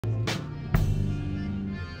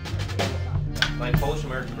My Polish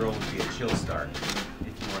American Girl would be a chill start. If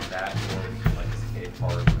you want that, or like a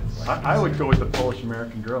hard. Like I would go with the Polish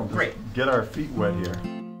American Girl and just Great. Get our feet wet here.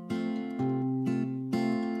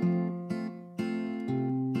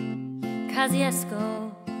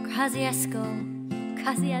 Kosciuszko, Kosciuszko,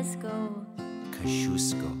 Kosciuszko,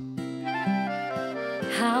 Kosciuszko.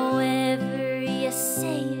 However you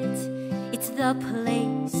say it, it's the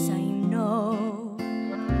place I know.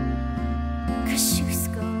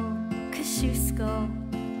 Kosciuszko, Kosciuszko,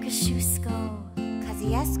 Kosciuszko,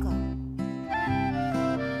 Kosciuszko.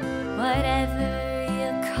 Whatever you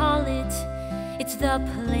call it, it's the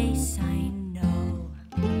place I know.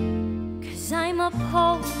 'Cause I'm a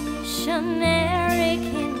Polish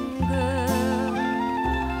American girl.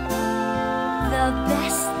 The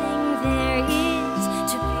best thing there is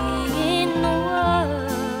to be in the world.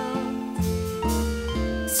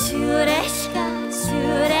 Córeczka,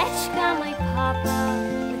 córeczka, my papa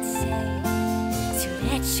would say.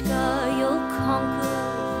 Córeczka, you'll conquer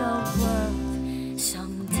the world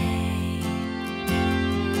someday.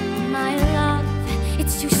 My love,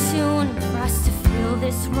 it's too soon for us to feel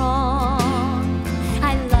this wrong.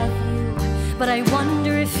 I love you, but I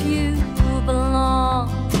wonder if you belong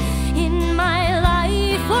in my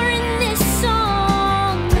life or in this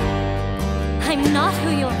song. I'm not who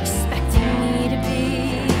you're expecting me to be.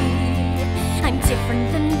 I'm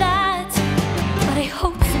different than that, but I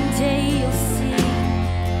hope someday you'll see.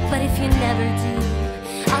 But if you never do,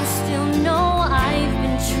 I'll still know I've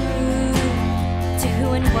been true to who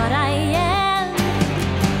and what I am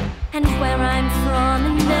and where I'm from.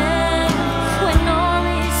 And then, when all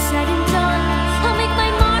is said and done, I'll make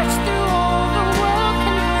my march through all the world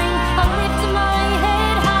can bring. I'll lift my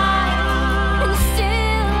head high, and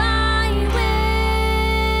still I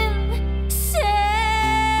will sing.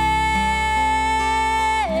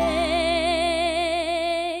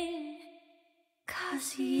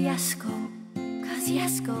 Kosciuszko,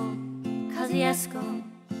 Kosciuszko, Kosciuszko.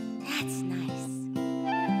 That's nice.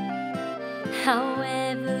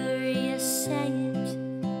 However you say it,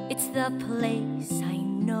 it's the place I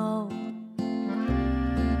know.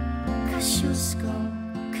 Kosciuszko,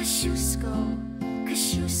 Kosciuszko,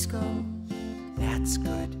 Kosciuszko. That's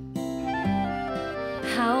good.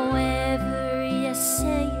 However you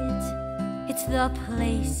say it, it's the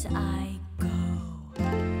place I go.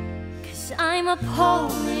 'Cause I'm a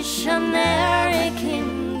Polish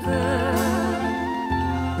American girl.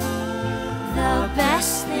 The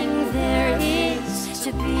best thing there is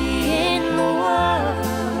to be in the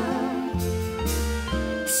world.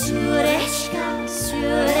 Córeczka,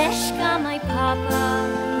 córeczka, my papa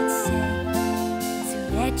would say.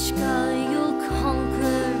 Córeczka, you'll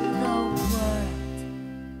conquer the world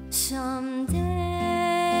someday.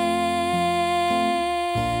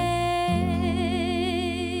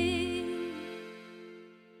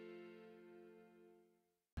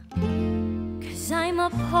 I'm a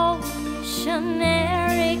Polish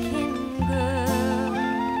American girl.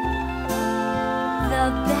 The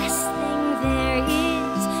best